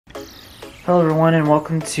Hello everyone and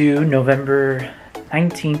welcome to November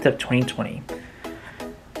 19th of 2020.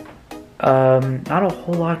 Not a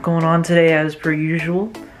whole lot going on today as per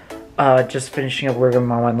usual. Just finishing up work on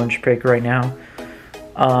my lunch break right now.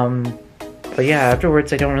 But yeah,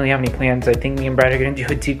 afterwards I don't really have any plans. I think me and Brad are going to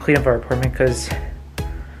do a deep clean of our apartment because,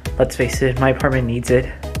 let's face it, my apartment needs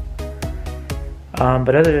it.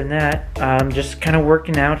 But other than that, I'm just kind of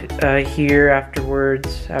working out here after work.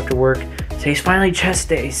 Today's finally chest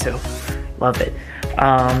day, so love it.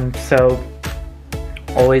 So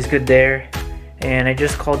always good there. And I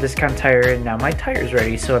just called Discount Tire and now my tire's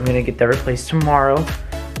ready, so I'm gonna get that replaced tomorrow,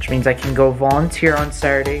 which means I can go volunteer on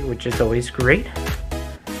Saturday, which is always great.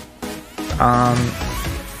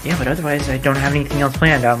 Yeah, but otherwise I don't have anything else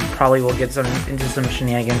planned. Probably will get into some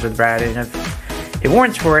shenanigans with Brad, and if it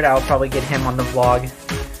warrants for it, I'll probably get him on the vlog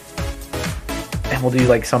and we'll do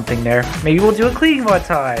like something there. Maybe we'll do a cleaning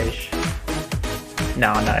montage.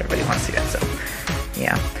 No, not everybody wants to see that, so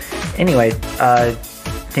yeah. Anyway,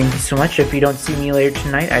 thank you so much. If you don't see me later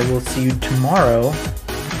tonight, I will see you tomorrow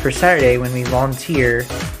for Saturday when we volunteer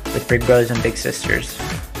with Big Brothers and Big Sisters.